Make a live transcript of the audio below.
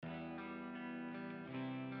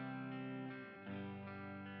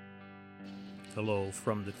Hello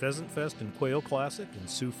from the Pheasant Fest and Quail Classic in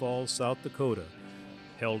Sioux Falls, South Dakota,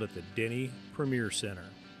 held at the Denny Premier Center.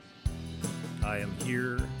 I am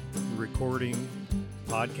here recording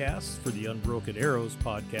podcasts for the Unbroken Arrows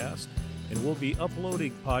podcast, and we'll be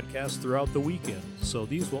uploading podcasts throughout the weekend. So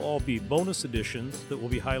these will all be bonus editions that will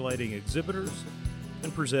be highlighting exhibitors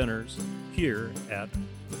and presenters here at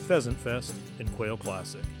Pheasant Fest and Quail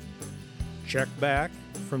Classic. Check back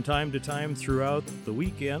from time to time throughout the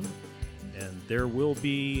weekend, and there will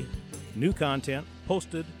be new content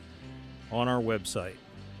posted on our website.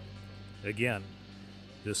 Again,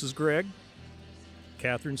 this is Greg.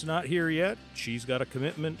 Catherine's not here yet. She's got a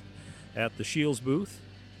commitment at the Shields booth,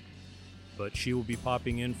 but she will be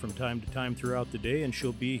popping in from time to time throughout the day, and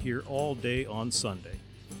she'll be here all day on Sunday.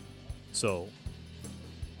 So,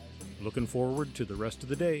 looking forward to the rest of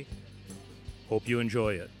the day. Hope you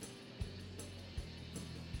enjoy it.